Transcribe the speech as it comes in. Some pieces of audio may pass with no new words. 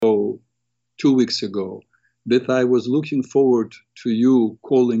2 weeks ago that I was looking forward to you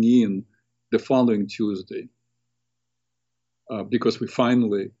calling in the following Tuesday, because we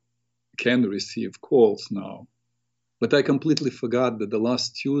finally can receive calls now. But I completely forgot that the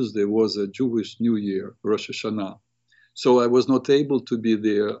last Tuesday was a Jewish New Year, Rosh Hashanah. So I was not able to be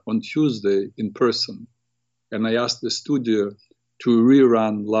there on Tuesday in person. And I asked the studio to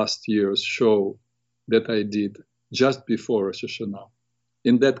rerun last year's show that I did just before Rosh Hashanah.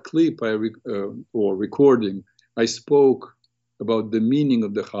 In that clip or recording, I spoke about the meaning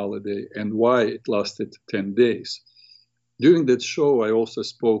of the holiday and why it lasted 10 days. During that show, I also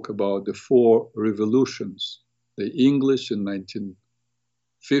spoke about the 4 revolutions, the English in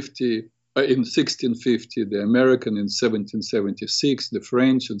 1650, the American in 1776, the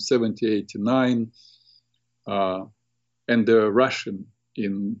French in 1789, and the Russian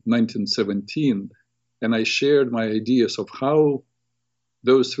in 1917. And I shared my ideas of how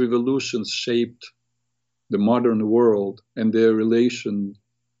those revolutions shaped the modern world and their relation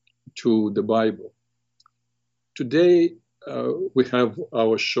to the Bible. Today, we have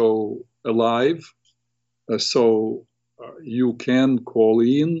our show alive, so you can call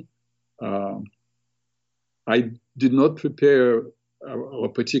in. I did not prepare a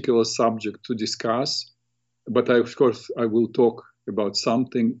particular subject to discuss, but of course I will talk about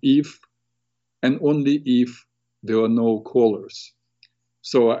something if and only if there are no callers.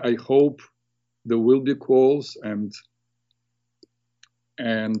 So I hope there will be calls, and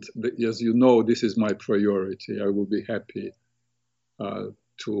as you know, this is my priority. I will be happy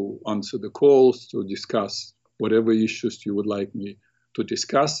to answer the calls, to discuss whatever issues you would like me to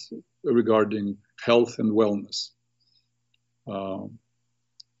discuss regarding health and wellness.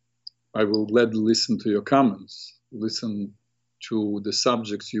 I will gladly listen to your comments, listen to the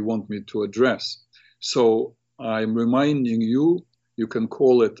subjects you want me to address. So I'm reminding you, you can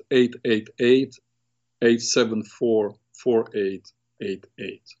call it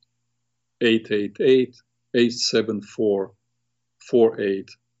 888-874-4888.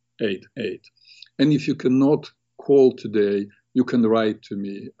 888-874-4888. And if you cannot call today, you can write to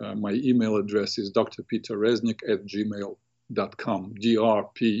me. My email address is drpeterreznik@gmail.com,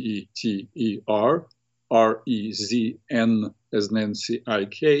 DRPETERREZN as Nancy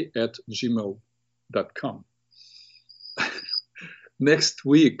IK @gmail.com. Next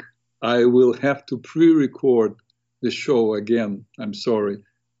week, I will have to pre-record the show again. I'm sorry.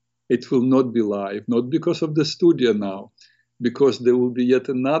 It will not be live, not because of the studio now, because there will be yet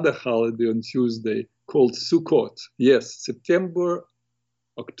another holiday on Tuesday called Sukkot. Yes, September,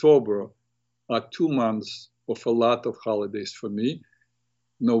 October are 2 months of a lot of holidays for me.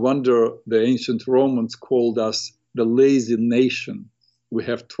 No wonder the ancient Romans called us the lazy nation. We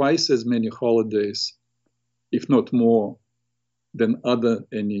have twice as many holidays, if not more, than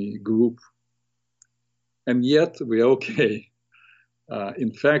any group. And yet we're okay.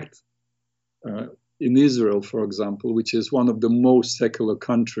 In fact, in Israel, for example, which is one of the most secular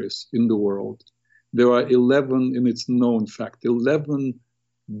countries in the world, there are 11, and it's known fact, 11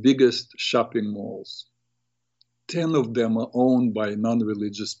 biggest shopping malls. 10 of them are owned by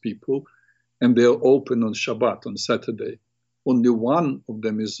non-religious people, and they're open on Shabbat, on Saturday. Only one of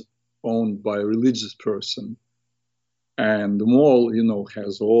them is owned by a religious person. And the mall,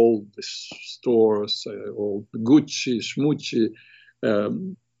 has all the stores, all Gucci, Schmucci,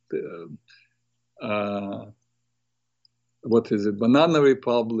 Banana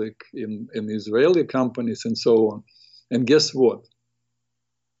Republic in Israeli companies and so on. And guess what?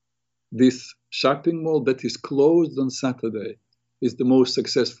 This shopping mall that is closed on Saturday is the most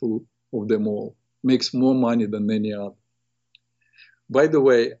successful of them all, makes more money than any other. By the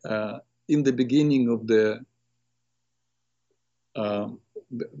way, in the beginning of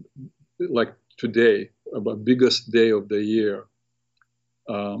like today, about biggest day of the year,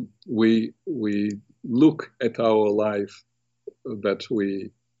 we look at our life that we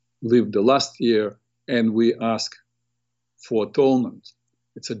lived the last year, and we ask for atonement.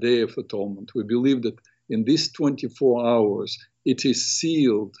 It's a day of atonement. We believe that in these 24 hours, it is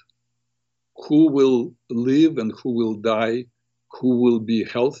sealed who will live and who will die, who will be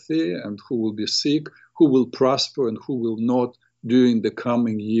healthy and who will be sick, who will prosper and who will not during the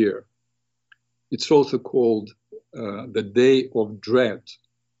coming year. It's also called the Day of Dread.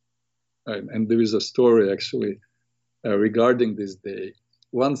 And there is a story actually regarding this day.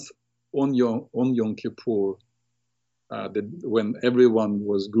 Once on Yom Kippur, when everyone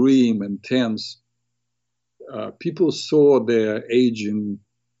was grim and tense, people saw their aging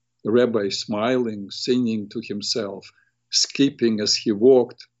rabbi smiling, singing to himself, skipping as he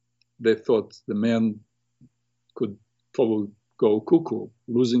walked. They thought the man could go cuckoo,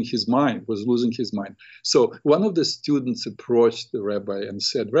 was losing his mind. So one of the students approached the rabbi and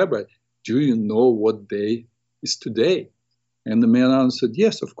said, "Rabbi, do you know what day is today?" And the man answered,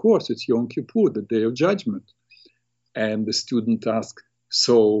 "Yes, of course, it's Yom Kippur, the Day of Judgment." And the student asked,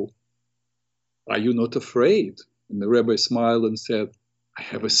 "So are you not afraid?" And the rabbi smiled and said, "I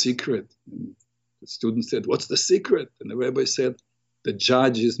have a secret." And the student said, "What's the secret?" And the rabbi said, "The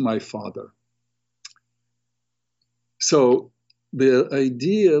judge is my father." So the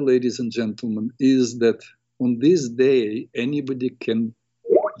idea, ladies and gentlemen, is that on this day, anybody can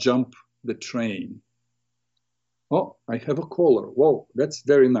jump the train. Oh, I have a caller. Whoa, that's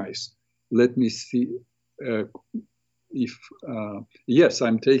very nice. Let me see if, yes,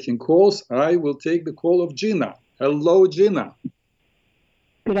 I'm taking calls. I will take the call of Gina. Hello, Gina.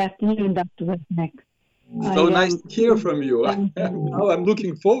 Good afternoon, Dr. Wozniak. So nice to hear from you. Now I'm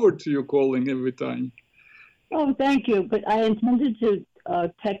looking forward to you calling every time. Oh, thank you. But I intended to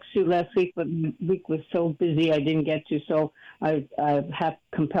text you last week, but the week was so busy I didn't get to. So I have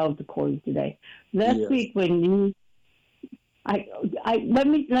compelled to call you today. Last week when you, let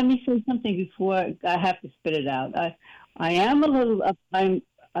me say something before I have to spit it out. I am a little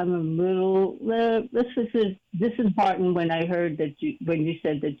I'm a little disheartened when I heard that when you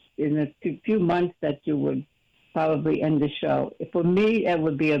said that in a few months that you would probably end the show. For me, it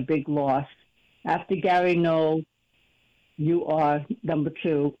would be a big loss. After Gary Knoll, you are number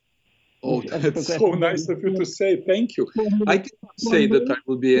 2. Oh, that's so nice of you to say. Thank you. I did not say that I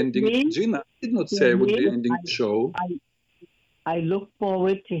will be ending. Gina, I did not say I would be ending the show. I look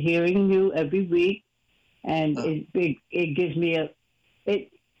forward to hearing you every week, and it gives me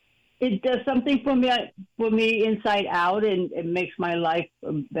it does something for me inside out, and it makes my life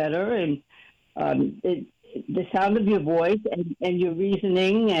better. And the sound of your voice and your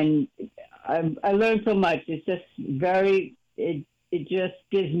reasoning, and I learned so much. It's just it just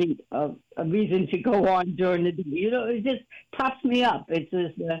gives me a reason to go on during the day. It just tops me up. It's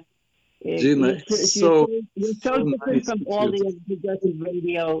just Gina, you're so different nice from all the other progressive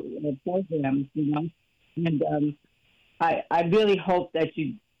radio programs, and I really hope that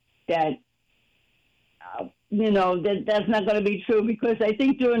that's not going to be true, because I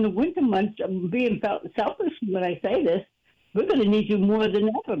think during the winter months, I'm being selfish when I say this, we're going to need you more than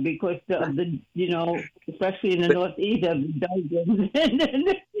ever, because especially in the Northeast, of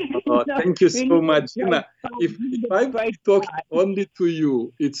the thank you so much, Gina. If I'm talking only to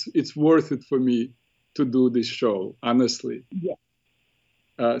you, it's worth it for me to do this show, honestly. Yeah.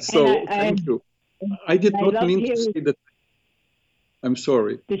 Thank you. I did not mean to say that. I'm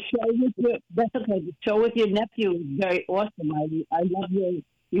sorry. The show with your nephew is very awesome. I love you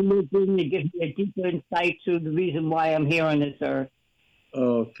doing to give me a deeper insight to the reason why I'm here on this earth.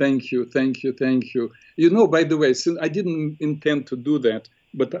 Oh, thank you. By the way, since I didn't intend to do that,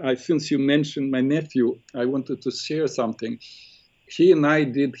 but since you mentioned my nephew, I wanted to share something. He and I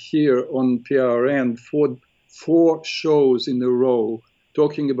did here on PRN 4 shows in a row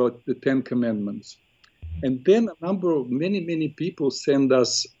talking about the 10 Commandments. And then a number of many people sent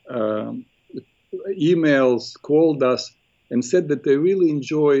us emails, called us, and said that they really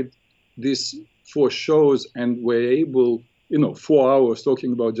enjoyed these 4 shows and were able, 4 hours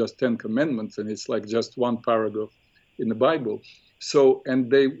talking about just 10 commandments, and it's like just one paragraph in the Bible. So, and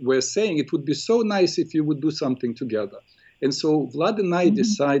they were saying it would be so nice if you would do something together. And so Vlad and I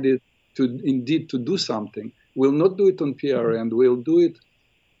decided to do something. We'll not do it on PRN, we'll do it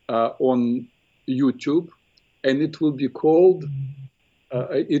on YouTube, and it will be called,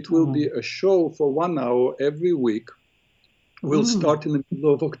 be a show for 1 hour every week. We'll start in the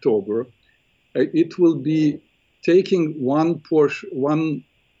middle of October. It will be taking one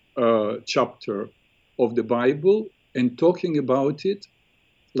chapter of the Bible and talking about it,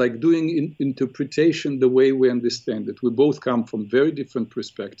 like doing interpretation the way we understand it. We both come from very different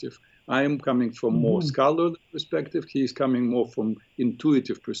perspectives. I am coming from more scholarly perspective. He is coming more from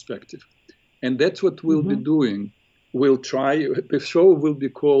intuitive perspective. And that's what we'll be doing. We'll try, the show will be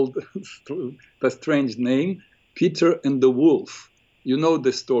called, the strange name, Peter and the Wolf. You know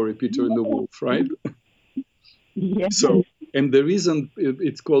the story, Peter and the Wolf, right? Yes. So, and the reason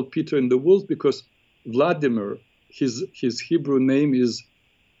it's called Peter and the Wolf, because Vladimir, his Hebrew name is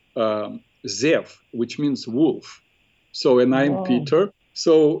Zev, which means wolf. So, and I'm Peter.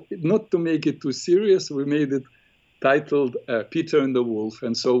 So, not to make it too serious, we made it titled Peter and the Wolf.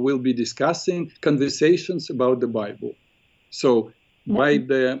 And so we'll be discussing conversations about the Bible. So by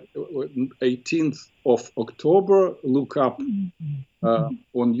the 18th of October, look up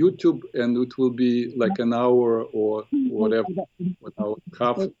on YouTube, and it will be like an hour or whatever, 1 hour and a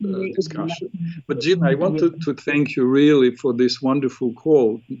half discussion. But Gina, I want to thank you really for this wonderful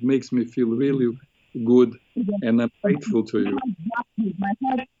call. It makes me feel really good, and I'm grateful to you.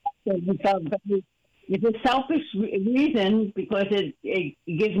 It's a selfish reason, because it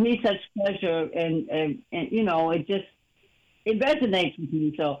gives me such pleasure, and you know, it resonates with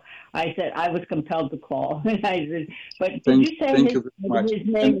me. So I said I was compelled to call. But did you say his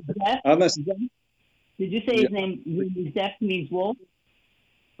name is Zeph? Did you say his name Zeph means wolf?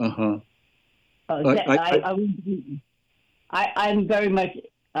 I'm very much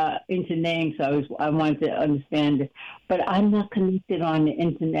into names, so I wanted to understand it. But I'm not connected on the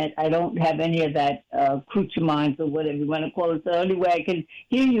internet. I don't have any of that accoutrements or whatever you want to call it. So the only way I can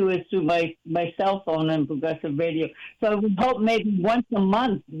hear you is through my cell phone and Progressive Radio. So I would hope maybe once a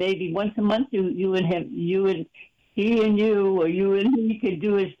month, you and him, you and he and you, or you and he could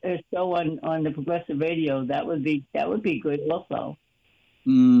do a show on the Progressive Radio. That would be good also.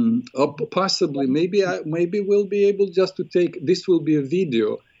 Possibly, maybe we'll be able just to take this. Will be a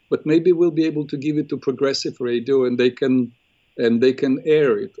video, but maybe we'll be able to give it to Progressive Radio, and they can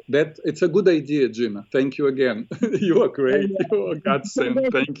air it. It's a good idea, Gina. Thank you again. You are great. You are godsend.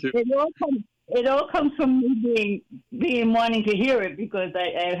 Thank you. It all comes from me being wanting to hear it, because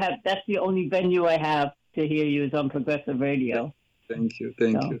I have, that's the only venue I have to hear you is on Progressive Radio. Thank you,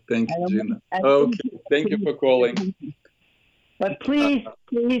 Gina. Okay, thank you for calling. But please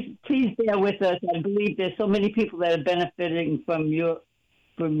bear with us. I believe there's so many people that are benefiting from you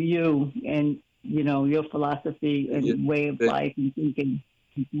and, you know, your philosophy and way of life and thinking.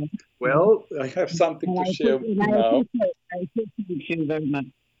 Well, I have something to share now. I appreciate you very much.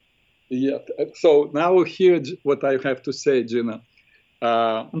 Yeah. So now here's what I have to say, Gina.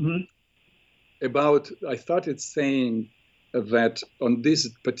 About, I started saying that on this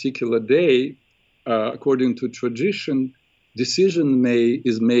particular day, according to tradition, decision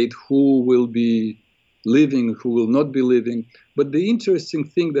is made who will be living, who will not be living. But the interesting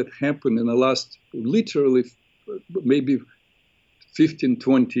thing that happened in the last literally maybe 15,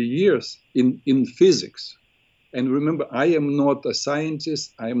 20 years in physics. And remember, I am not a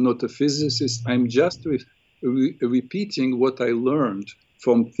scientist, I am not a physicist, I'm just repeating what I learned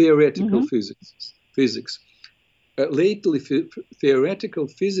from theoretical physics. Lately, theoretical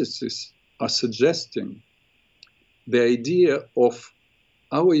physicists are suggesting the idea of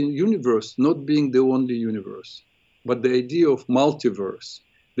our universe not being the only universe, but the idea of multiverse,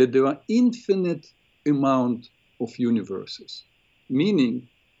 that there are infinite amount of universes. Meaning,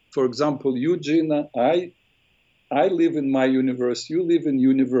 for example, you, Gina, I live in my universe, you live in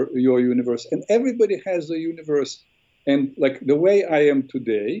your universe, and everybody has a universe. And like the way I am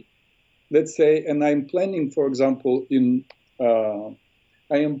today, let's say, and I'm planning, for example,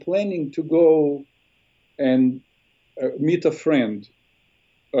 I am planning to go and meet a friend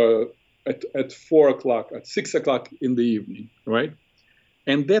at 4 o'clock, at 6 o'clock in the evening, right?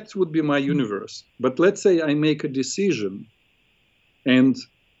 And that would be my universe. But let's say I make a decision and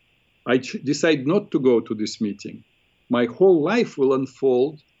I decide not to go to this meeting. My whole life will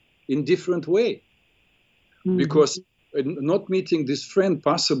unfold in different way. Because not meeting this friend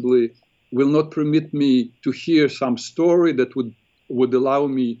possibly will not permit me to hear some story that would allow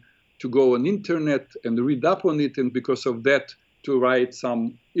me to go on internet and read up on it, and because of that to write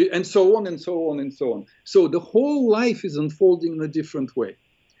some, and so on and so on and so on. So the whole life is unfolding in a different way.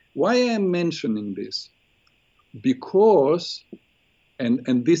 Why I am mentioning this? Because,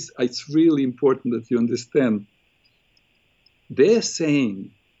 and this, it's really important that you understand, they're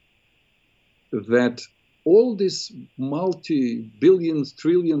saying that all these multi-billions,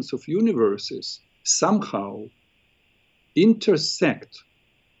 trillions of universes somehow intersect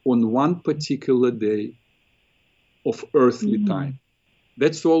on one particular day of earthly time.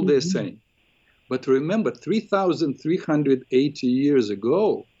 That's all they're saying. But remember, 3,380 years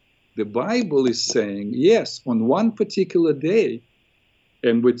ago, the Bible is saying, yes, on one particular day,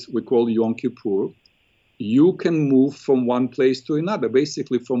 and which we call Yom Kippur, you can move from one place to another,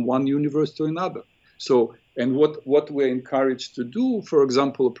 basically from one universe to another. So, and what we're encouraged to do, for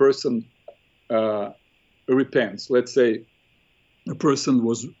example, a person repents. Let's say a person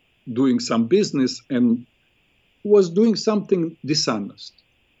was doing some business and was doing something dishonest.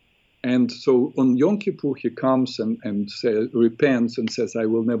 And so on Yom Kippur, he comes and repents and says, I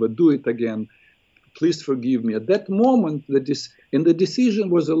will never do it again. Please forgive me. At that moment, the decision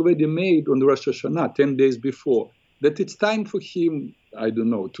was already made on Rosh Hashanah, 10 days before, that it's time for him, I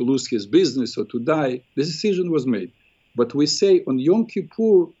don't know, to lose his business or to die. The decision was made. But we say on Yom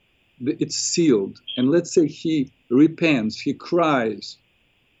Kippur, it's sealed. And let's say he repents, he cries,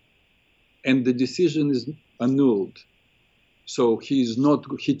 and the decision is annulled. So he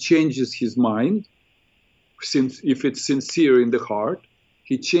changes his mind, since if it's sincere in the heart,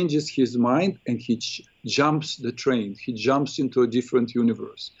 he changes his mind and he jumps the train. He jumps into a different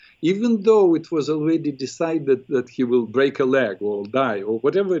universe. Even though it was already decided that he will break a leg or die or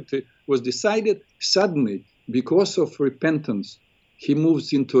whatever it was decided, suddenly, because of repentance, he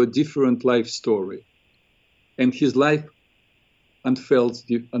moves into a different life story. And his life unfolds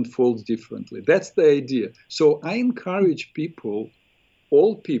differently. That's the idea. So I encourage people,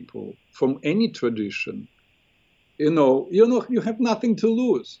 all people from any tradition, you have nothing to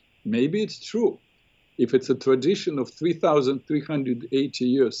lose. Maybe it's true. If it's a tradition of 3,380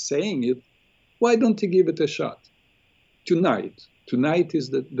 years saying it, why don't you give it a shot? Tonight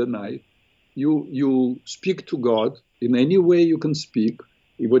is the night. You speak to God in any way you can speak,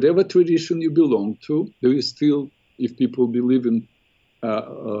 in whatever tradition you belong to. There is still, if people believe in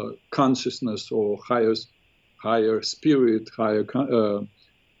consciousness or higher spirit, higher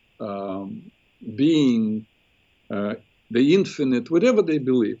being, the infinite, whatever they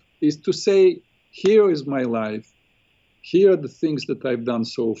believe, is to say, here is my life, here are the things that I've done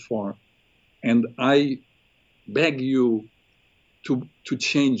so far, and I beg you to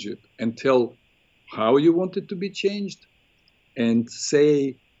change it, and tell how you want it to be changed, and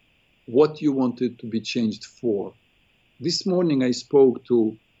say what you want it to be changed for. This morning I spoke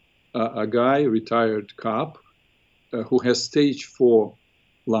to a guy, retired cop, who has stage 4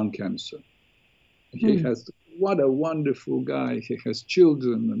 lung cancer. He has, what a wonderful guy. He has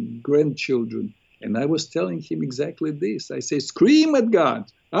children and grandchildren. And I was telling him exactly this. I say, scream at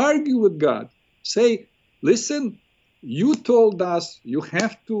God, argue with God. Say, listen, you told us you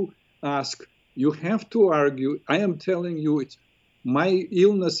have to ask, you have to argue. I am telling you, my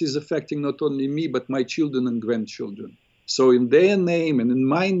illness is affecting not only me, but my children and grandchildren. So in their name and in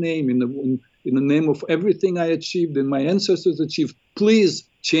my name, in the name of everything I achieved and my ancestors achieved, please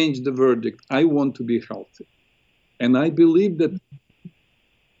change the verdict. I want to be healthy. And I believe that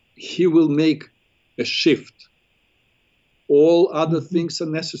he will make a shift. All other things are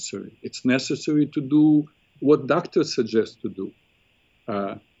necessary. It's necessary to do what doctors suggest to do.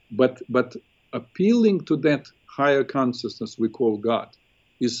 But appealing to that higher consciousness we call God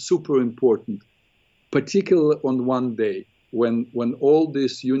is super important, particularly on one day when all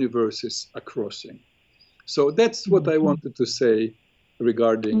these universes are crossing. So that's what I wanted to say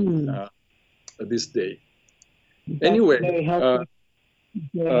regarding this day. Anyway, very helpful.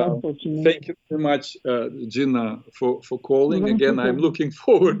 Very helpful to me. Thank you very much, Gina, for calling again. I'm looking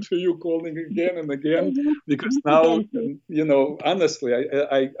forward to you calling again and again, because now, honestly,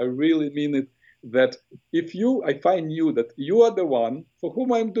 I really mean it, that if I find you that you are the one for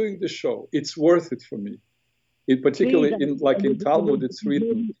whom I'm doing the show, it's worth it for me. Particularly in Talmud, it's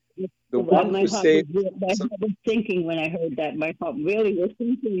written, the one who says... My heart was thinking when I heard that. My heart really was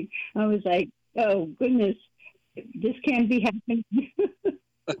thinking. I was like, oh, goodness, this can't be happening.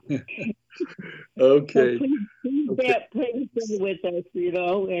 Okay. So please bear with us,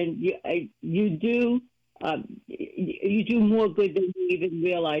 and you do more good than we even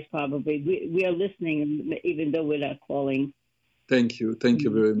realize. Probably we are listening, even though we're not calling. Thank you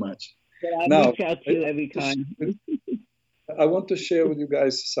very much. But I reach out to you every time. I want to share with you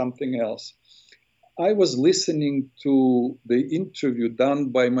guys something else. I was listening to the interview done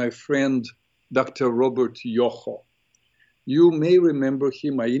by my friend, Dr. Robert Yoho. You may remember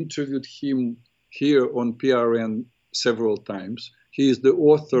him. I interviewed him here on PRN several times. He is the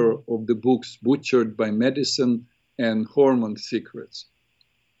author of the books Butchered by Medicine and Hormone Secrets.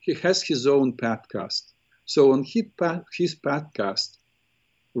 He has his own podcast. So on his podcast,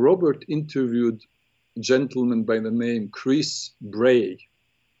 Robert interviewed a gentleman by the name Chris Bray,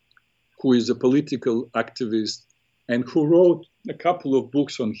 who is a political activist and who wrote a couple of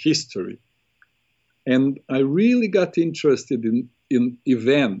books on history. And I really got interested in an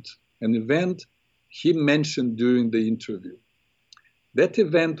event he mentioned during the interview. That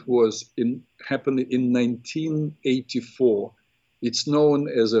event happened in 1984. It's known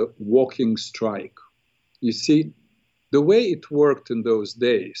as a walking strike. You see, the way it worked in those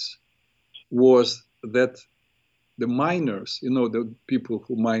days was that the miners, the people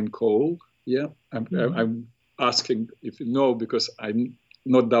who mine coal, I'm asking if you know, because I'm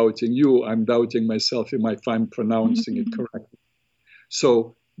not doubting you, I'm doubting myself if I'm pronouncing it correctly.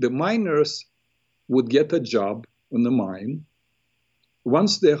 So the miners would get a job on the mine.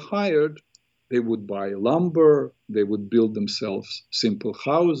 Once they're hired, they would buy lumber, they would build themselves simple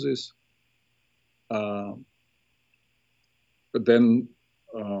houses. But then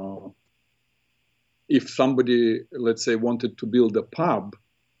if somebody, let's say, wanted to build a pub,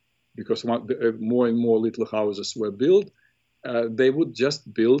 because more and more little houses were built, they would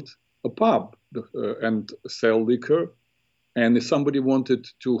just build a pub and sell liquor. And if somebody wanted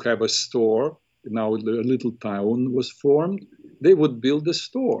to have a store, now a little town was formed, they would build a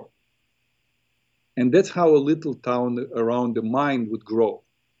store. And that's how a little town around the mine would grow.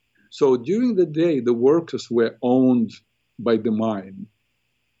 So during the day, the workers were owned by the mine,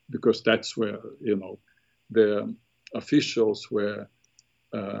 because that's where, the officials were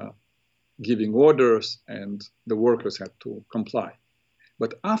giving orders and the workers had to comply.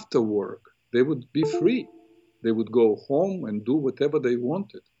 But after work, they would be free. They would go home and do whatever they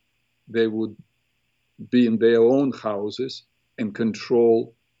wanted. They would be in their own houses and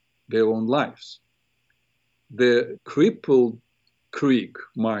control their own lives. The Cripple Creek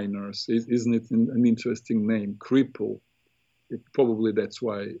miners, isn't it an interesting name? Cripple. Probably that's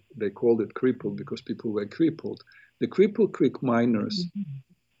why they called it Cripple, because people were crippled. The Cripple Creek miners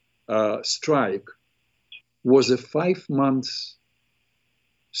strike was a 5 months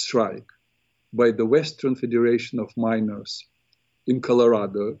strike by the Western Federation of Miners in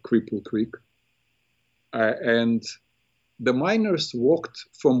Colorado, Cripple Creek. And the miners walked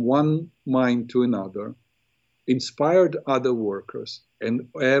from one mine to another, inspired other workers, and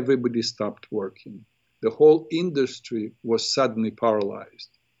everybody stopped working. The whole industry was suddenly paralyzed.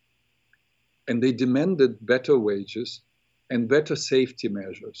 And they demanded better wages and better safety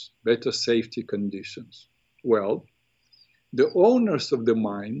measures, better safety conditions. Well, the owners of the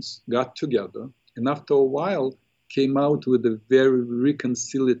mines got together and after a while came out with a very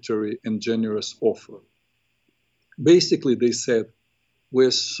reconciliatory and generous offer. Basically, they said,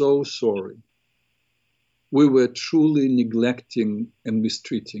 "We're so sorry. We were truly neglecting and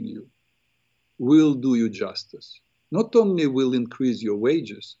mistreating you. We'll do you justice. Not only will increase your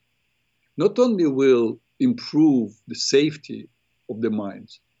wages, not only will improve the safety of the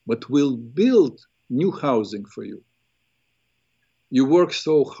mines, but we'll build new housing for you. You work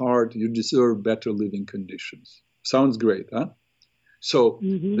so hard, you deserve better living conditions." Sounds great, huh? So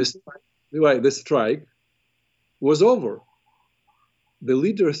the strike was over. The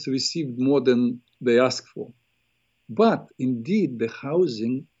leaders received more than they asked for. But indeed, the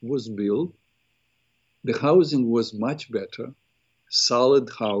housing was built. The housing was much better, solid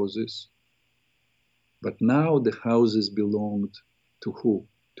houses. But now the houses belonged to who?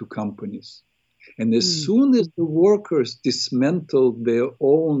 To companies. And as soon as the workers dismantled their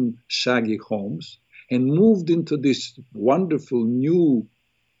own shaggy homes and moved into these wonderful new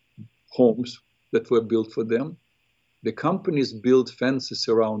homes that were built for them, the companies built fences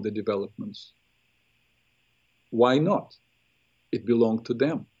around the developments. Why not? It belonged to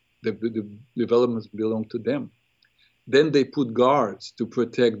them. The developments belonged to them. Then they put guards to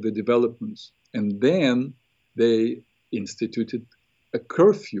protect the developments. And then they instituted a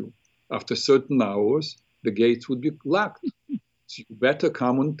curfew. After certain hours, the gates would be locked. So you better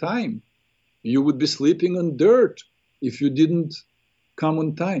come on time. You would be sleeping on dirt if you didn't come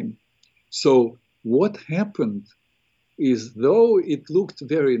on time. So what happened is, though it looked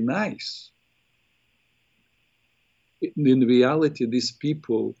very nice, in reality, these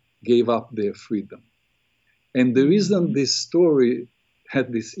people gave up their freedom. And the reason this story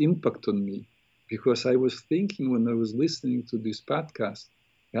had this impact on me, because I was thinking when I was listening to this podcast,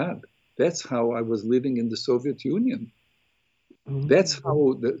 God, that's how I was living in the Soviet Union. That's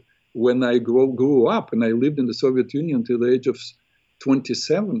how, when I grew up, and I lived in the Soviet Union till the age of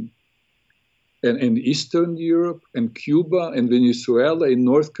 27, and in Eastern Europe, and Cuba, and Venezuela, and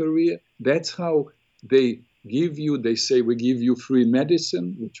North Korea, that's how they say, we give you free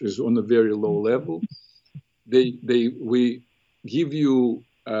medicine, which is on a very low level. We give you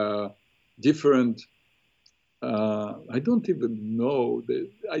different, I don't even know,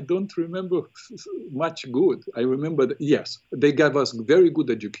 I don't remember much good. I remember that, yes, they gave us very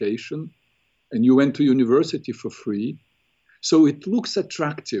good education, and you went to university for free. So it looks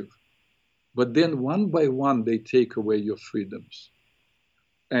attractive, but then one by one, they take away your freedoms.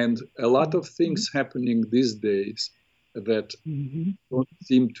 And a lot of things happening these days that don't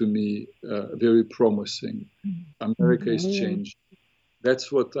seem to me very promising. America is changing. That's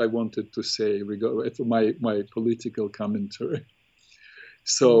what I wanted to say regarding my political commentary.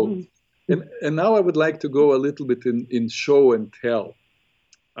 So, and now I would like to go a little bit in show and tell.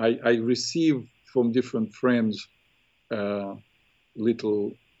 I receive from different friends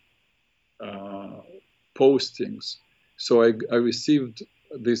little postings. So I received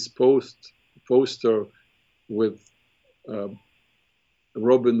this poster with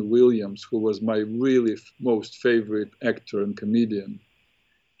Robin Williams, who was my really most favorite actor and comedian.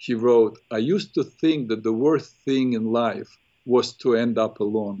 He wrote, "I used to think that the worst thing in life was to end up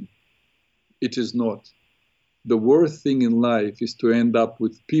alone. It is not. The worst thing in life is to end up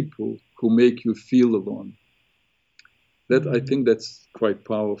with people who make you feel alone." That, I think that's quite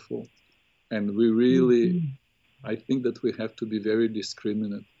powerful. And we really, I think that we have to be very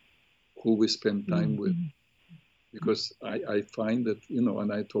discriminate who we spend time with. Because I find that,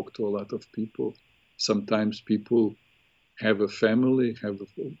 and I talk to a lot of people, sometimes people have a family, have a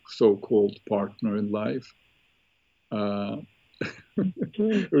so-called partner in life.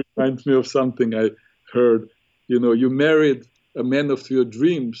 It reminds me of something I heard. You married a man of your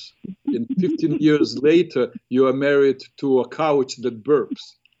dreams, and 15 years later, you are married to a couch that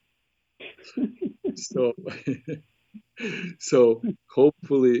burps. So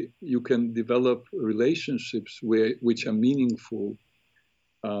hopefully you can develop relationships which are meaningful.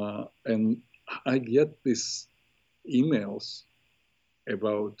 And I get these emails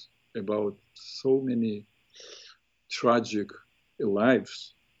about so many tragic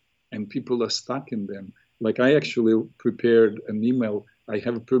lives, and people are stuck in them. Like, I actually prepared an email. I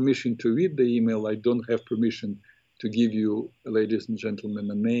have permission to read the email. I don't have permission to give you, ladies and gentlemen,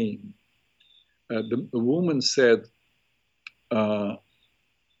 a name. The woman said, "I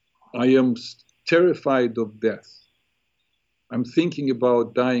am terrified of death. I'm thinking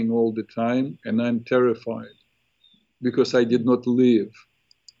about dying all the time, and I'm terrified because I did not live."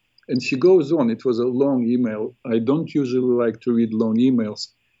 And she goes on. It was a long email. I don't usually like to read long emails,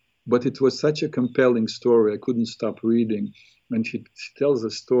 but it was such a compelling story. I couldn't stop reading. And she tells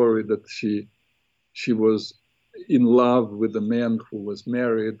a story that she was in love with a man who was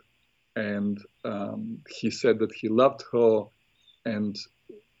married, and he said that he loved her, and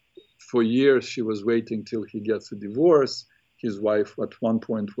for years she was waiting till he gets a divorce. His wife at one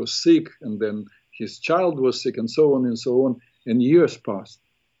point was sick, and then his child was sick, and so on and so on. And years passed,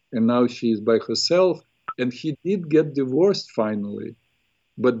 and now she is by herself. And he did get divorced finally,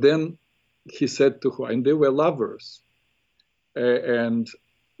 but then he said to her, and they were lovers. And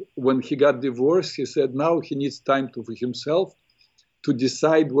when he got divorced, he said now he needs time for himself to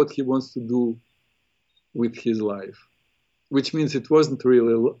decide what he wants to do with his life, which means it wasn't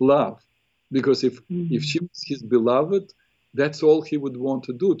really love, because if she was his beloved, that's all he would want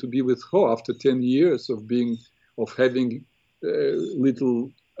to do, to be with her after 10 years of having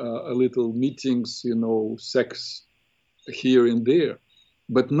little meetings, sex here and there.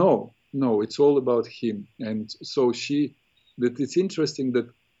 But no, it's all about him. And so that it's interesting that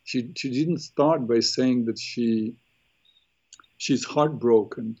she didn't start by saying that she's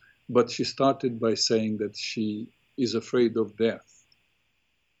heartbroken, but she started by saying that she is afraid of death.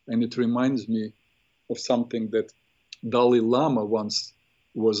 And it reminds me of something that Dalai Lama once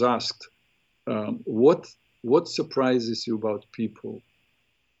was asked, what surprises you about people?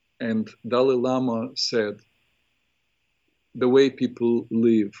 And Dalai Lama said, the way people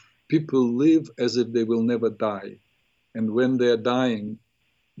live. People live as if they will never die. And when they're dying,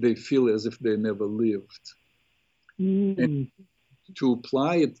 they feel as if they never lived. And to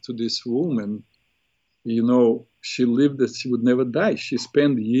apply it to this woman, she lived as she would never die. She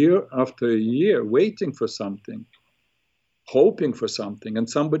spent year after year waiting for something, hoping for something, and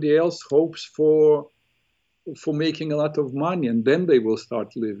somebody else hopes for making a lot of money, and then they will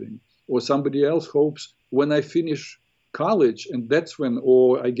start living. Or somebody else hopes, when I finish college, and that's when,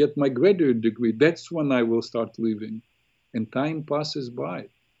 or I get my graduate degree, that's when I will start living. And time passes by.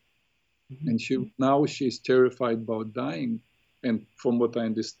 And now she's terrified about dying. And from what I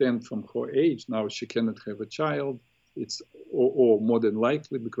understand from her age, now she cannot have a child. Or more than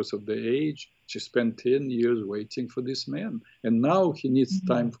likely because of the age, she spent 10 years waiting for this man. And now he needs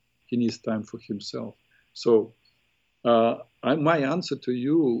time. He needs time for himself. So my answer to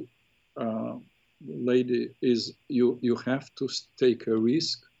you, lady, is you have to take a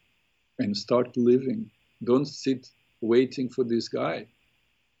risk and start living. Don't sit waiting for this guy.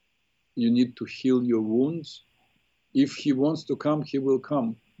 You need to heal your wounds. If he wants to come, he will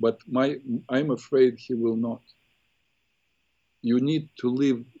come. But I'm afraid he will not. You need to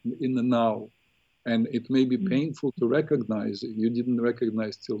live in the now. And it may be painful to recognize it. You didn't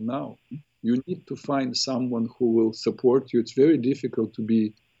recognize till now. You need to find someone who will support you. It's very difficult to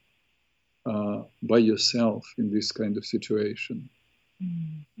be by yourself in this kind of situation.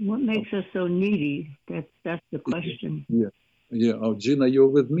 What makes us so needy? That's the question. Yeah. Oh, Gina, you're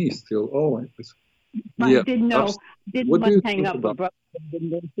with me still. Oh, I didn't know. Didn't hang up, brother.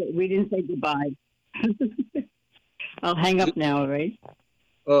 We didn't say goodbye. I'll hang up now, right?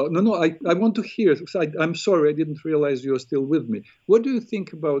 No, I want to hear. I'm sorry, I didn't realize you're still with me. What do you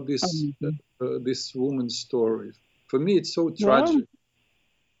think about Um, this woman's story? For me, it's so well, tragic.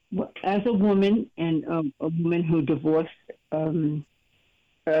 as a woman and a woman who divorced um,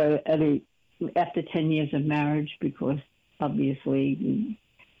 at after 10 years of marriage because obviously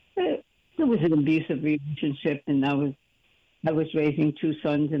it was an abusive relationship, and I was raising two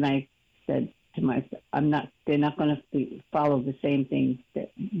sons, and I said to myself, I'm not. They're not going to follow the same thing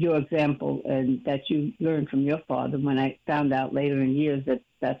that your example and that you learned from your father. When I found out later in years that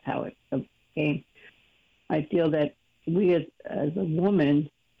that's how it came, I feel that we as a woman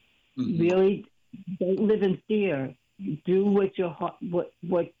Hmm. really don't live in fear. Do what your heart,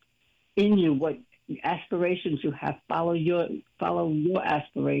 what in you, what aspirations you have. Follow your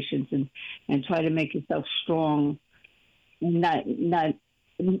aspirations and try to make yourself strong, not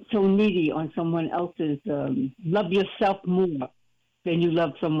so needy on someone else's. Love yourself more than you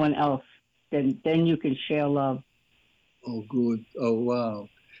love someone else. Then you can share love. Oh, good. Oh, wow.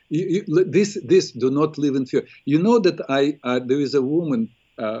 This do not live in fear. You know that there is a woman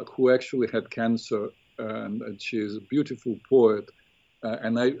who actually had cancer, and she is a beautiful poet,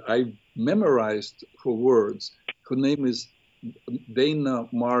 and I memorized her words. Her name is Dana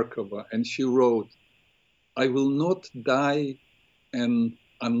Markova, and she wrote, "I will not die an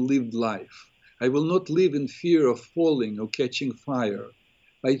unlived life. I will not live in fear of falling or catching fire.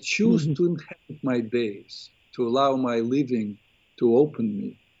 I choose Mm-hmm. to inhabit my days, to allow my living to open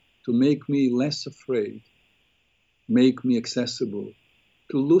me, to make me less afraid, make me accessible,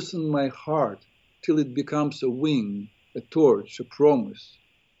 to loosen my heart till it becomes a wing, a torch, a promise.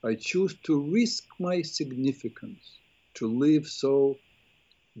 I choose to risk my significance, to live so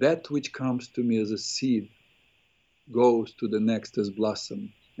that which comes to me as a seed goes to the next as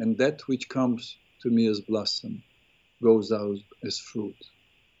blossom, and that which comes to me as blossom goes out as fruit."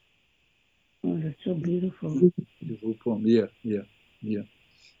 Oh, that's so beautiful. Beautiful poem. Yeah, yeah, yeah. It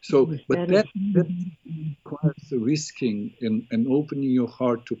So, was but that. that requires the risking and opening your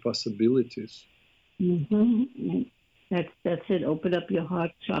heart to possibilities. Mm-hmm. That's it. Open up your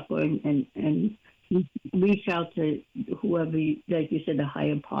heart chakra and reach out to whoever, like you said, the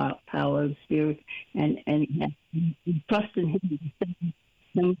higher power, spirit, and trust in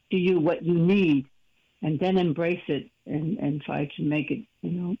him to you what you need, and then embrace it and try to make it.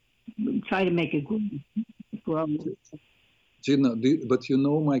 Try to make it grow. Gina, but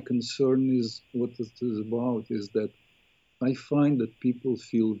my concern is what it is about is that I find that people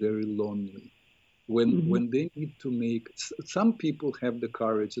feel very lonely Mm-hmm. when they need to make. Some people have the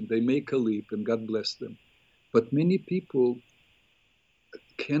courage and they make a leap, and God bless them. But many people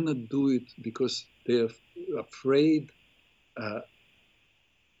cannot do it because they're afraid uh,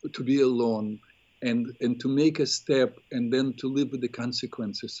 to be alone and to make a step and then to live with the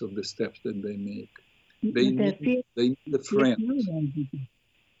consequences of the steps that they make. They But need they need a fear friend. paralyzes you.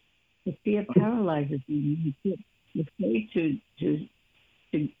 The fear paralyzes you. You're afraid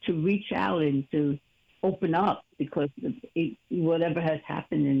to reach out and to open up because whatever has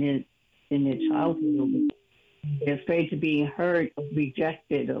happened in their childhood, they're afraid to be hurt or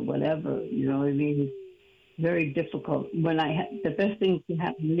rejected or whatever. You know what I mean? It's very difficult. The best thing to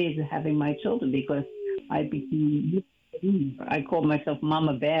happen to me is having my children because I became I call myself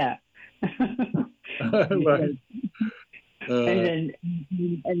Mama Bear. Right. Because and Uh, then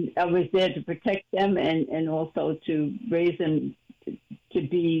and I was there to protect them and also to raise them to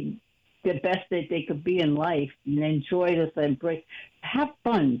be the best that they could be in life and enjoy this and break, have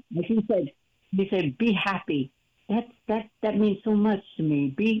fun. Like he said, be happy. That means so much to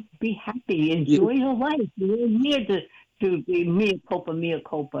me. Be happy. yeah, Enjoy your life. You're here to be mea culpa.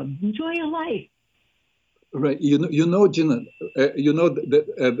 Enjoy your life. right. Gina.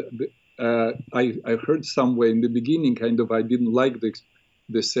 I heard somewhere in the beginning, kind of, I didn't like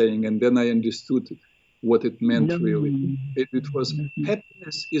the saying, and then I understood what it meant No. really. It was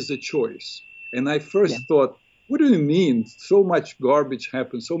happiness is a choice, and I Yeah. first thought, what do you mean? So much garbage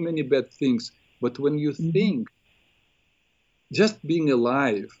happens, so many bad things. But when you Mm-hmm. think just being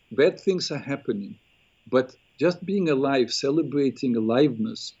alive, bad things are happening, but just being alive, celebrating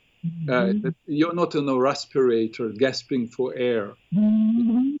aliveness, Mm-hmm. that you're not on a respirator gasping for air. You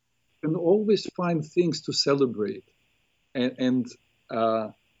Mm-hmm. can always find things to celebrate. And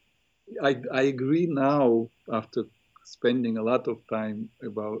I agree now, after spending a lot of time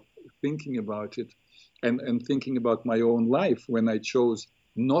about thinking about it and thinking about my own life when I chose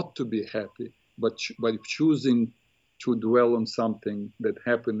not to be happy, but by choosing to dwell on something that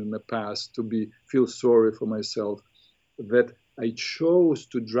happened in the past, to feel sorry for myself, that I chose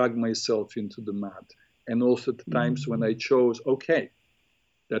to drag myself into the mud. And also the times when I chose, okay,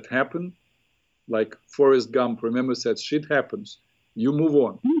 that happen. Like Forrest Gump, remember, said, shit happens. You move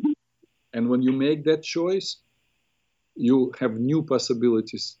on. And when you make that choice, you have new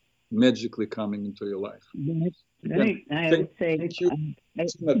possibilities magically coming into your life. Right. I would say, thank you.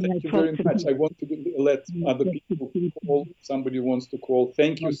 Thank you very much. I want to let other people call. Somebody wants to call.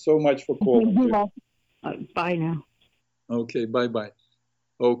 Thank you so much for calling. Bye now. Okay, bye-bye.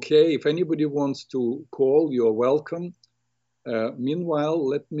 Okay, if anybody wants to call, you're welcome. Meanwhile,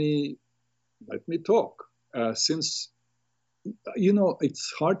 let me talk. Since,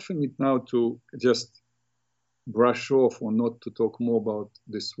 it's hard for me now to just brush off or not to talk more about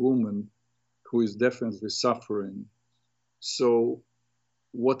this woman who is definitely suffering. So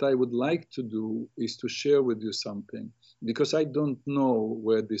what I would like to do is to share with you something, because I don't know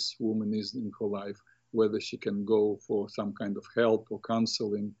where this woman is in her life, whether she can go for some kind of help or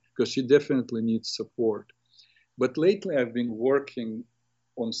counseling, because she definitely needs support. But lately I've been working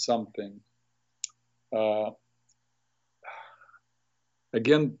on something.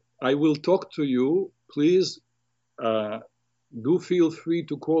 Again, I will talk to you. Please do feel free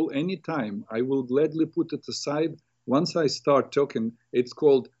to call anytime. I will gladly put it aside. Once I start talking, it's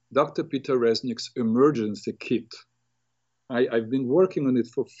called Dr. Peter Reznik's Emergency Kit. I've been working on it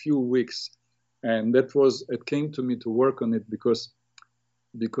for a few weeks, and it came to me to work on it because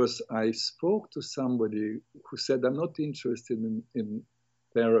I spoke to somebody who said, I'm not interested in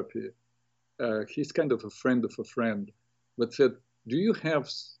therapy. He's kind of a friend of a friend, but said, do you have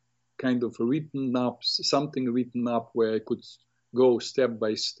kind of something written up where I could go step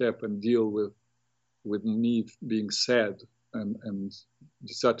by step and deal with me being sad and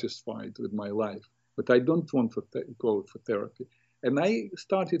dissatisfied with my life, but I don't want to go for therapy. And I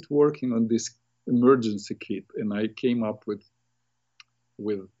started working on this emergency kit, and I came up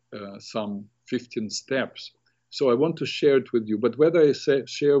with some 15 steps. So I want to share it with you. But whether I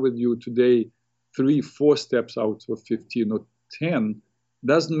share with you today 3-4 steps out of 15 or 10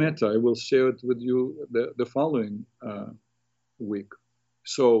 doesn't matter. I will share it with you the following week.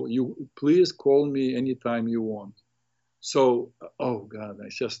 So you please call me anytime you want. So, oh God, I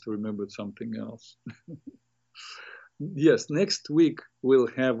just remembered something else. Yes, next week we'll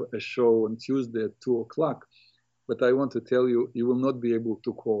have a show on Tuesday at 2 o'clock. But I want to tell you, you will not be able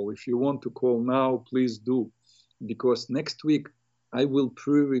to call. If you want to call now, please do. Because next week I will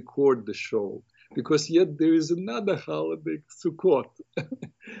pre-record the show. Because yet there is another holiday, Sukkot.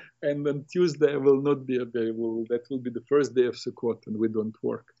 And on Tuesday I will not be available. That will be the first day of Sukkot and we don't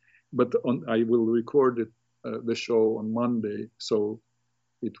work. But I will record it, the show on Monday, so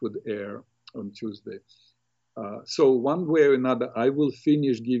it would air on Tuesday. So one way or another, I will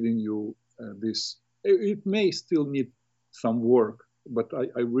finish giving you this. It may still need some work, but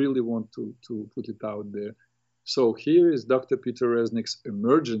I really want to put it out there. So here is Dr. Peter Reznik's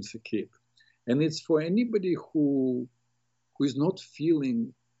Emergency Kit. And it's for anybody who is not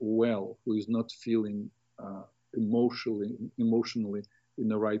feeling well, who is not feeling emotionally in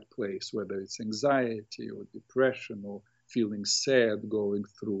the right place, whether it's anxiety or depression or feeling sad, going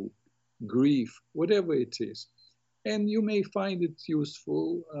through grief, whatever it is. And you may find it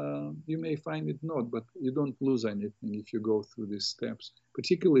useful, you may find it not, but you don't lose anything if you go through these steps,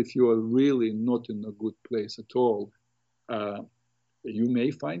 particularly if you are really not in a good place at all. You may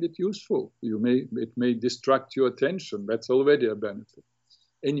find it useful. It may distract your attention. That's already a benefit.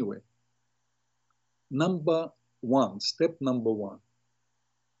 Anyway, step number one,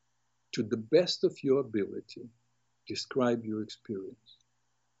 to the best of your ability, describe your experience,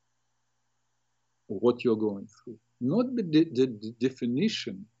 what you're going through. Not the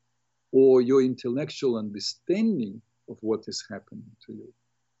definition or your intellectual understanding of what is happening to you,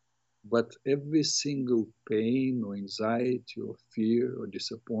 but every single pain or anxiety or fear or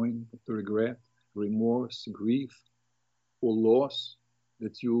disappointment, regret, remorse, grief, or loss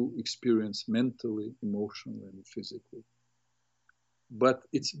that you experience mentally, emotionally, and physically. But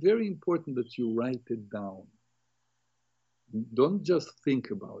it's very important that you write it down. Don't just think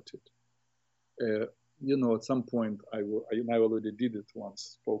about it. At some point, I already did it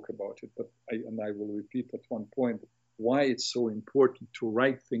once, spoke about it, but I will repeat at one point why it's so important to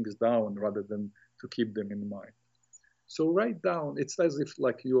write things down rather than to keep them in mind. So write down, it's as if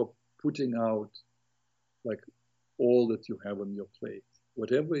like you're putting out like all that you have on your plate,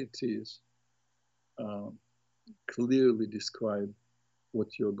 whatever it is, clearly describe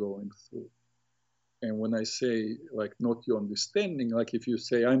what you're going through. And when I say like not your understanding, like if you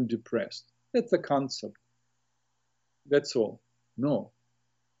say I'm depressed, that's a concept. That's all. No.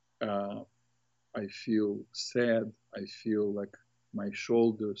 I feel sad. I feel like my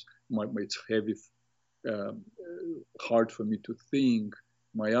shoulders, it's heavy, hard for me to think.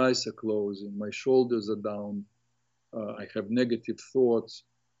 my eyes are closing, my shoulders are down, I have negative thoughts,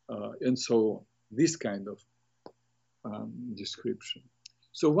 and so on. This kind of description.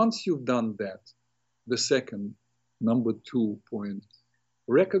 So once you've done that, the second, number 2 point,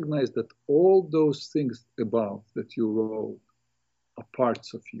 recognize that all those things above that you wrote are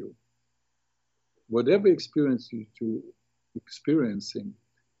parts of you. Whatever experience you're experiencing,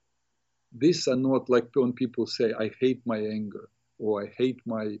 these are not like when people say, I hate my anger, or I hate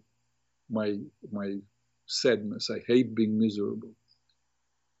my sadness, I hate being miserable.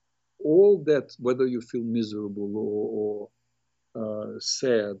 All that, whether you feel miserable or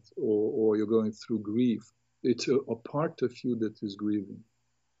sad, or you're going through grief, it's a part of you that is grieving.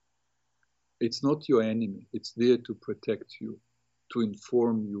 It's not your enemy. It's there to protect you, to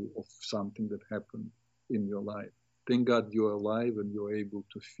inform you of something that happened in your life. Thank God you're alive and you're able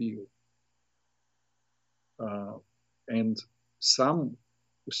to feel. And some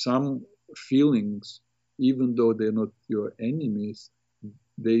feelings, even though they're not your enemies,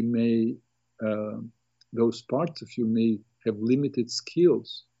 they may, those parts of you may have limited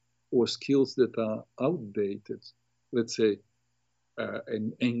skills, or skills that are outdated. Let's say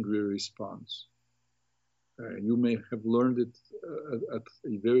an angry response. You may have learned it at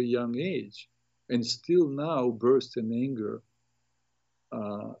a very young age, and still now burst in anger,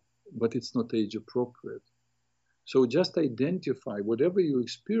 but it's not age appropriate. So just identify whatever you're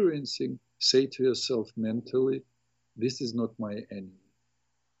experiencing, say to yourself mentally, this is not my enemy.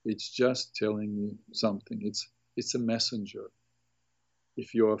 It's just telling me something. It's a messenger.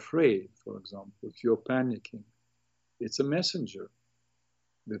 If you're afraid, for example, if you're panicking, it's a messenger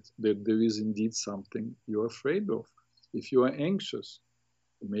that there is indeed something you're afraid of. If you are anxious,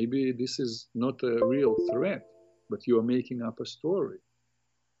 maybe this is not a real threat, but you are making up a story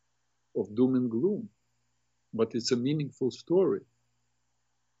of doom and gloom. But it's a meaningful story.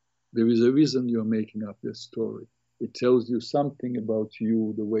 There is a reason you're making up this story. It tells you something about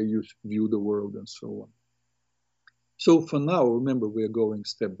you, the way you view the world, and so on. So for now, remember, we're going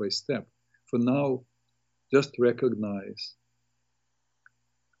step by step. For now, just recognize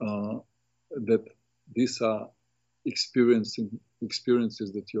that these are experiences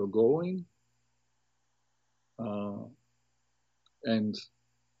that you're going, and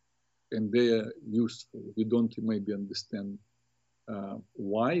they are useful. You don't maybe understand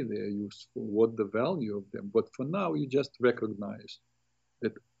why they are useful, what the value of them. But for now, you just recognize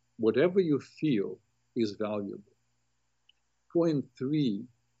that whatever you feel is valuable. Point 3,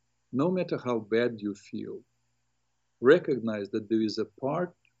 no matter how bad you feel, recognize that there is a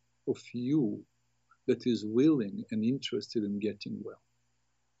part of you that is willing and interested in getting well.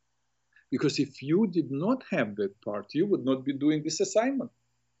 Because if you did not have that part, you would not be doing this assignment,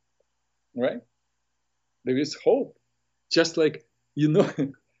 right? There is hope. Just like,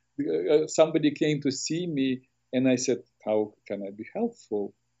 somebody came to see me and I said, how can I be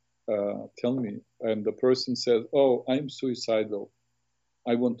helpful? Tell me. And the person said, oh, I'm suicidal.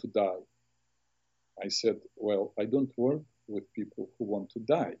 I want to die. I said, well, I don't work with people who want to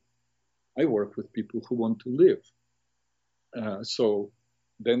die. I work with people who want to live. So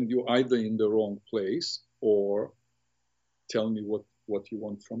then you're either in the wrong place, or tell me what you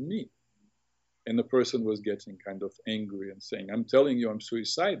want from me. And the person was getting kind of angry and saying, I'm telling you I'm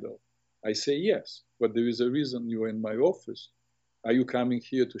suicidal. I say, yes, but there is a reason you're in my office. Are you coming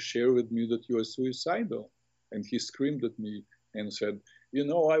here to share with me that you are suicidal? And he screamed at me and said,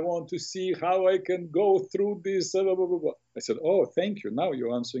 I want to see how I can go through this. Blah, blah, blah, blah. I said, oh, thank you. Now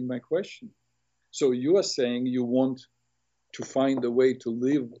you're answering my question. So you are saying you want to find a way to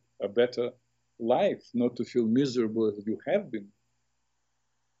live a better life, not to feel miserable as you have been.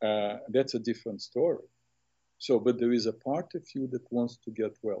 That's a different story. So, but there is a part of you that wants to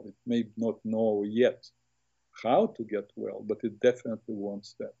get well. It may not know yet how to get well, but it definitely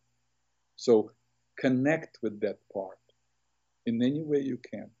wants that. So connect with that part in any way you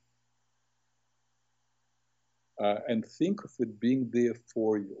can. And think of it being there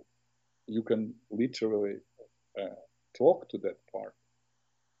for you. You can literally talk to that part.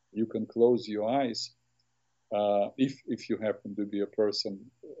 You can close your eyes. If you happen to be a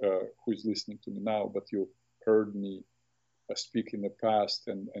person who is listening to me now, but you heard me speak in the past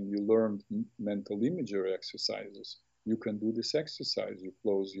and you learned mental imagery exercises, you can do this exercise. You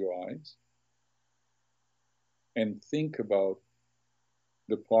close your eyes and think about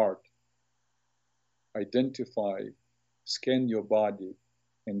the part. Identify, scan your body,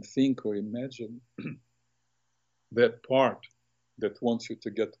 and think or imagine that part that wants you to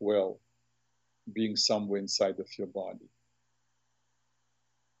get well being somewhere inside of your body,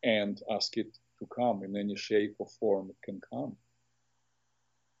 and ask it to come in any shape or form it can come.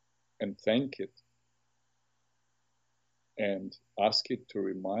 and thank it and ask it to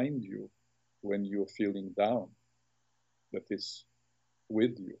remind you when you're feeling down that it's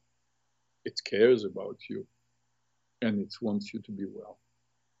with you, it cares about you, and it wants you to be well.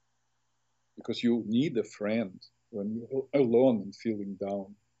 Because you need a friend when you're alone and feeling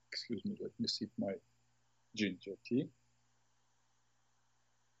down. Excuse me, let me sip my ginger tea.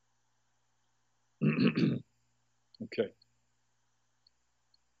 Okay.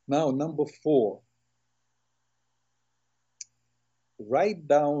 Now, number 4. Write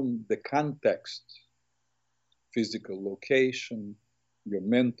down the context, physical location, your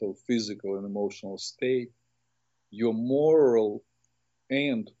mental, physical, and emotional state, your moral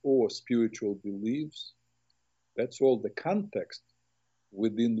and or spiritual beliefs. That's all the context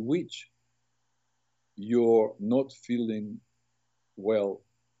within which you're not feeling well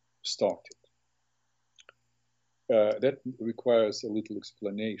started. That requires a little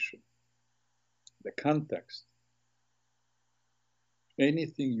explanation. The context.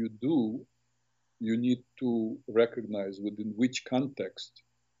 Anything you do, you need to recognize within which context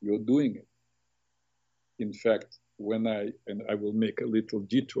you're doing it. In fact, and I will make a little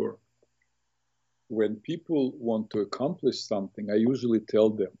detour, when people want to accomplish something, I usually tell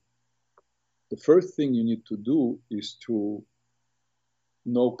them, the first thing you need to do is to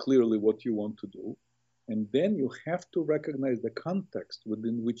know clearly what you want to do. And then you have to recognize the context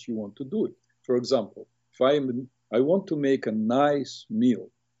within which you want to do it. For example, if I want to make a nice meal,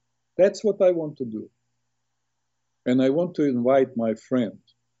 that's what I want to do. And I want to invite my friend,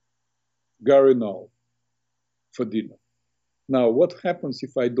 Gary Null, for dinner. Now, what happens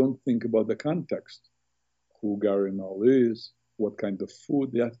if I don't think about the context? Who Gary Null is, what kind of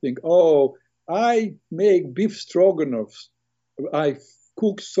food? I think, oh, I make beef stroganoff. I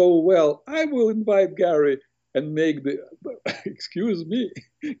cook so well. I will invite Gary and make the, excuse me,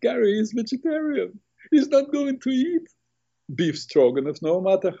 Gary is vegetarian. He's not going to eat beef stroganoff, no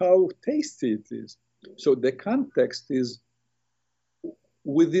matter how tasty it is. So the context is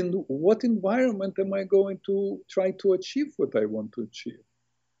within what environment am I going to try to achieve what I want to achieve?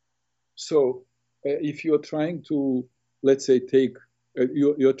 So if you're trying to, let's say,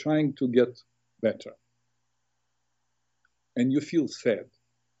 you're trying to get better and you feel sad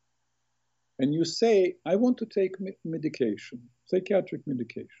and you say, I want to take medication, psychiatric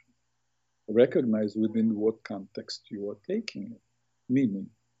medication, recognize within what context you are taking it. Meaning,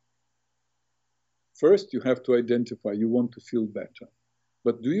 first you have to identify you want to feel better.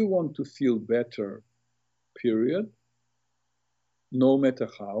 But do you want to feel better, period, no matter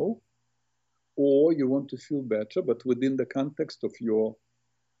how? Or you want to feel better, but within the context of your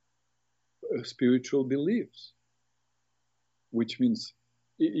spiritual beliefs? Which means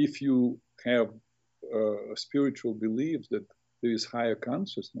if you have spiritual beliefs that there is higher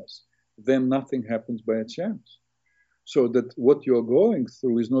consciousness, then nothing happens by a chance. So that what you're going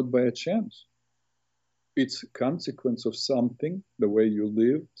through is not by a chance. It's a consequence of something, the way you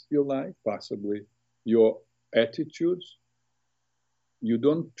lived your life, possibly your attitudes. You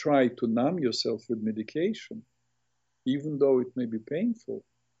don't try to numb yourself with medication, even though it may be painful.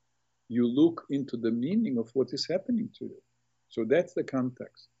 You look into the meaning of what is happening to you. So that's the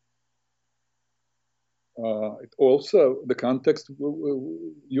context. Also, the context of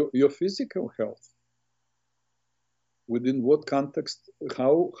your physical health. Within what context,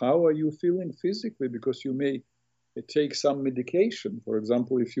 how are you feeling physically? Because you may take some medication. For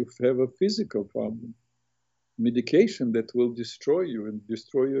example, if you have a physical problem, medication that will destroy you and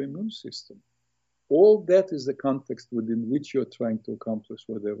destroy your immune system. All that is the context within which you're trying to accomplish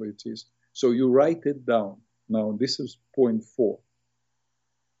whatever it is. So you write it down. Now, this is point 4.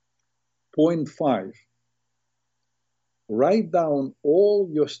 Point 5, write down all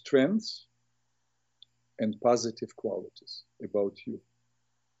your strengths and positive qualities about you.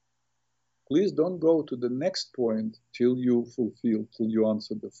 Please don't go to the next point till you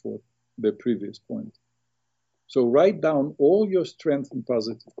answer the previous point. So write down all your strengths and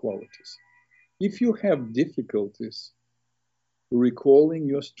positive qualities. If you have difficulties recalling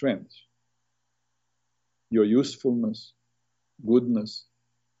your strengths, your usefulness, goodness,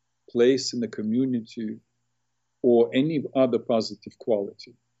 place in the community, or any other positive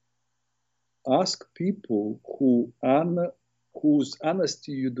quality, ask people whose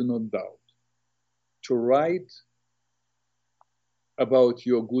honesty you do not doubt to write about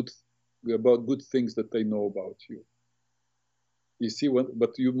good things that they know about you. You see,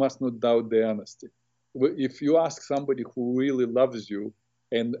 but you must not doubt their honesty. If you ask somebody who really loves you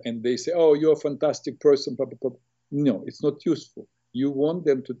and they say, oh, you're a fantastic person, no, it's not useful. You want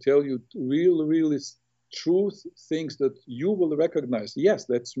them to tell you really truth things that you will recognize. Yes,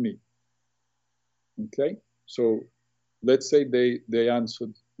 that's me. Okay, so let's say they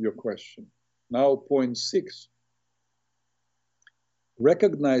answered your question. Now, point 6,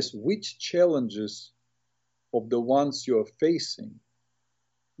 recognize which challenges of the ones you are facing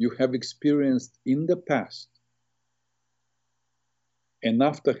you have experienced in the past. And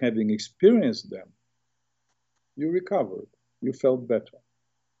after having experienced them, you recovered, you felt better.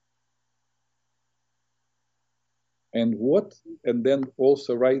 And then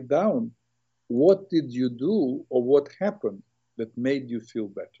also write down, what did you do or what happened that made you feel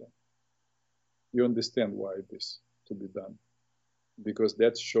better? You understand why this to be done. Because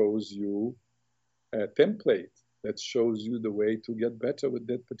that shows you a template, that shows you the way to get better with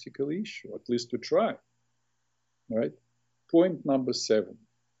that particular issue, at least to try. Right? Point number 7.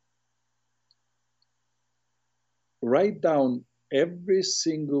 Write down every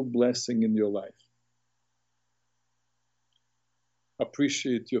single blessing in your life.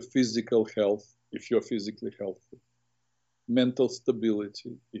 Appreciate your physical health if you're physically healthy, mental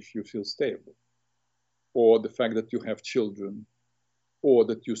stability if you feel stable, or the fact that you have children, or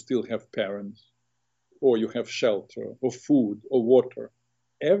that you still have parents, or you have shelter, or food, or water.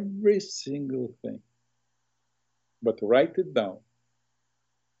 Every single thing. But write it down.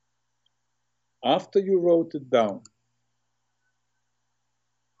 After you wrote it down,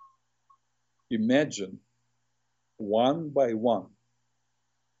 imagine one by one.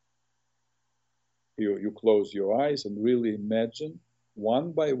 You close your eyes and really imagine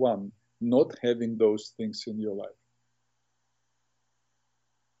one by one not having those things in your life.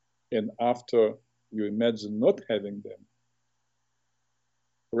 And after you imagine not having them,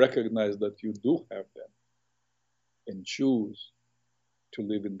 recognize that you do have them and choose to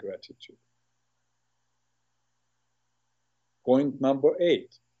live in gratitude. Point number 8.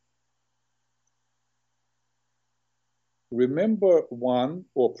 Remember one,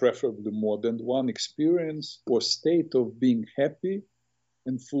 or preferably more than one, experience or state of being happy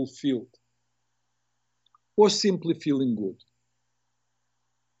and fulfilled, or simply feeling good.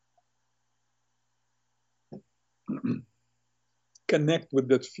 Connect with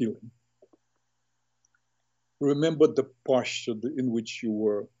that feeling. Remember the posture in which you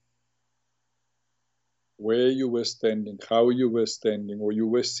were, where you were standing, how you were standing, or you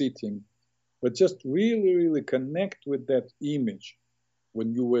were sitting, but just really, really connect with that image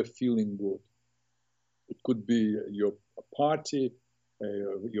when you were feeling good. It could be your party,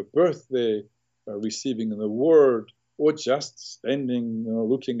 your birthday, receiving an award, or just standing,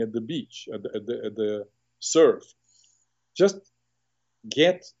 looking at the beach, at the surf. Just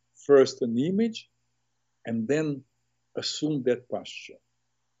get first an image and then assume that posture.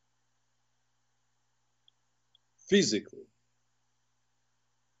 Physically.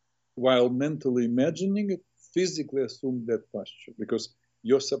 While mentally imagining it, physically assume that posture, because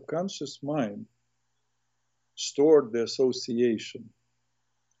your subconscious mind stored the association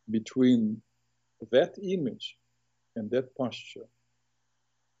between that image and that posture.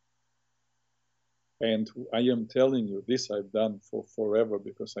 And I am telling you, this I've done for forever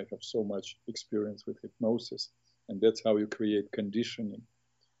because I have so much experience with hypnosis, and that's how you create conditioning.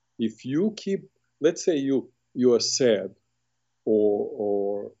 If you keep, let's say you are sad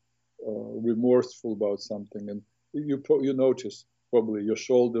or remorseful about something, and you notice probably your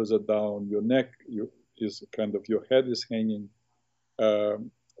shoulders are down, your neck is kind of, your head is hanging,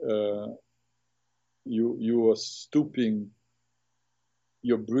 you are stooping,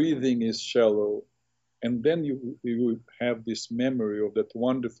 your breathing is shallow, and then you have this memory of that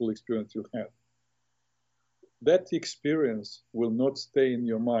wonderful experience you had. That experience will not stay in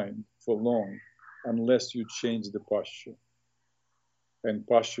your mind for long unless you change the posture. And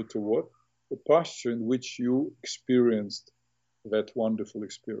posture to what? The posture in which you experienced that wonderful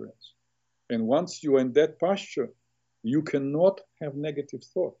experience. And once you are in that posture, you cannot have negative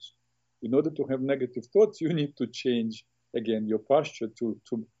thoughts. In order to have negative thoughts, you need to change again your posture to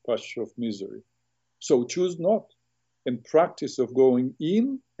posture of misery. So choose not, and practice of going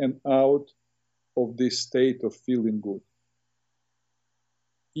in and out of this state of feeling good.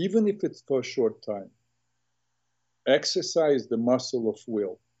 Even if it's for a short time. Exercise the muscle of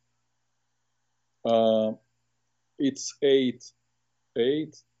will. It's 8.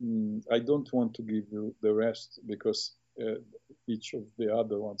 I don't want to give you the rest because each of the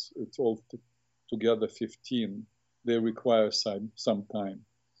other ones, it's all together 15. They require some time.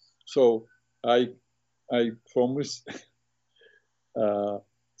 So I promise,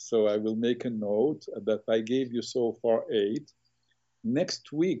 so I will make a note that I gave you so far 8.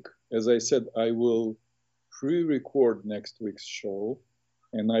 Next week, as I said, I will pre-record next week's show,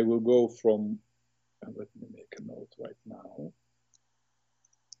 and I will go from, let me make a note right now.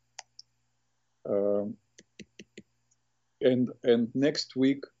 Um, and next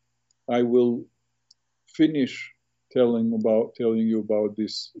week I will finish telling you about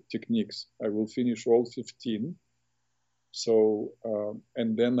these techniques. I will finish all 15. So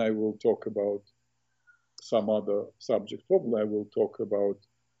and then I will talk about some other subject. Probably I will talk about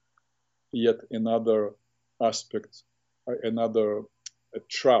yet another aspect, another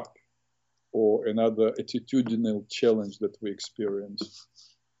trap or another attitudinal challenge that we experience.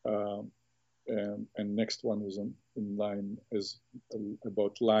 Um, and next one is in line as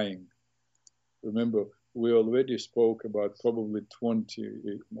about lying. Remember, we already spoke about probably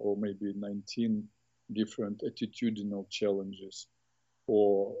 20 or maybe 19 different attitudinal challenges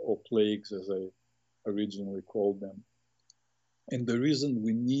or plagues, as I originally called them. And the reason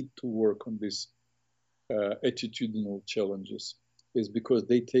we need to work on these attitudinal challenges is because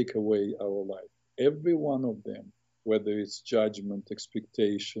they take away our life. Every one of them, whether it's judgment,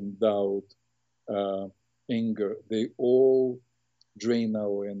 expectation, doubt, anger, they all drain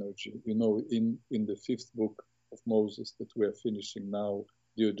our energy. You know, in the fifth book of Moses that we are finishing now,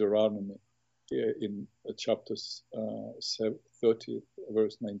 Deuteronomy, in chapter 30,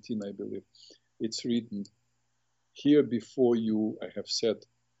 verse 19, I believe, it's written, "Here before you I have set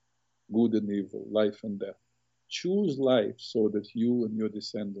good and evil, life and death. Choose life so that you and your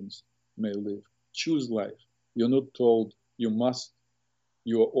descendants may live." Choose life. You're not told you must,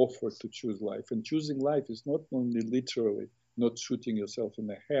 you are offered to choose life. And choosing life is not only literally not shooting yourself in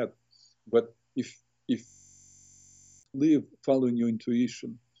the head, but if live following your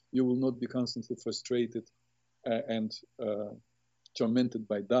intuition, you will not be constantly frustrated and tormented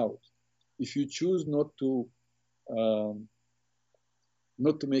by doubt. If you choose um,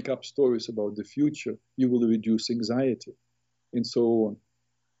 not to make up stories about the future, you will reduce anxiety and so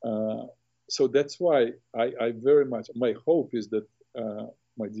on. So that's why I very much, my hope is that,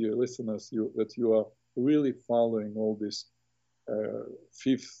 my dear listeners, that you are really following all this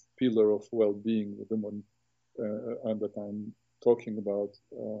fifth pillar of well-being, the one and that I'm talking about,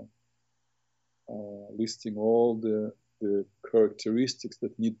 listing all the characteristics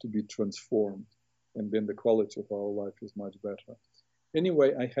that need to be transformed, and then the quality of our life is much better.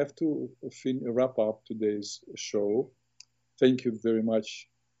 Anyway, I have to wrap up today's show. Thank you very much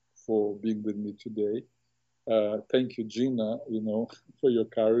for being with me today. Thank you, Gina, for your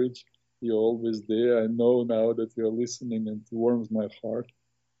courage. You're always there. I know now that you're listening, and it warms my heart.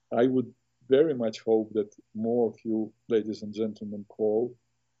 I would very much hope that more of you, ladies and gentlemen, call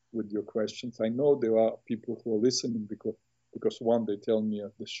with your questions. I know there are people who are listening because one, they tell me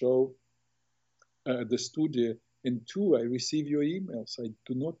at the show, at the studio, and two, I receive your emails. I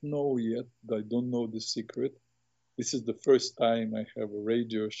do not know yet. I don't know the secret. This is the first time I have a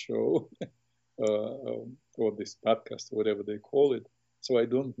radio show or this podcast, whatever they call it. So I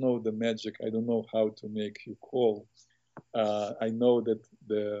don't know the magic. I don't know how to make you call. I know that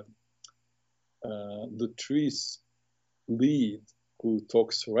the trees lead, who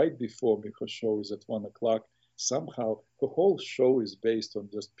talks right before me, her show is at 1 o'clock. Somehow her whole show is based on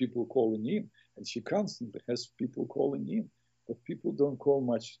just people calling in, and she constantly has people calling in, but people don't call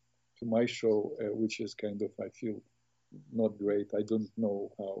much to my show, which is kind of, I feel, not great. I don't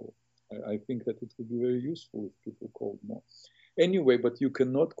know how. I think that it would be very useful if people called more. Anyway, but you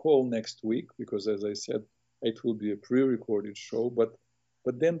cannot call next week because, as I said, it will be a pre-recorded show. But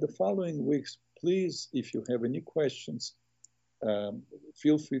then the following weeks, please, if you have any questions,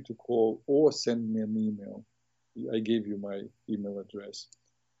 feel free to call or send me an email. I gave you my email address.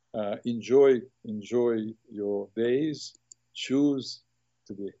 Enjoy your days. Choose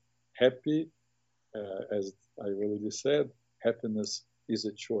to be happy. As I already said, happiness is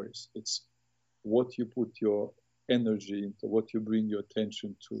a choice. It's what you put your energy into, what you bring your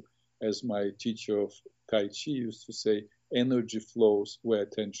attention to. As my teacher of Tai Chi used to say, energy flows where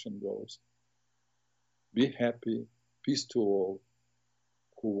attention goes. Be happy. Peace to all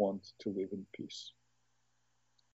who want to live in peace.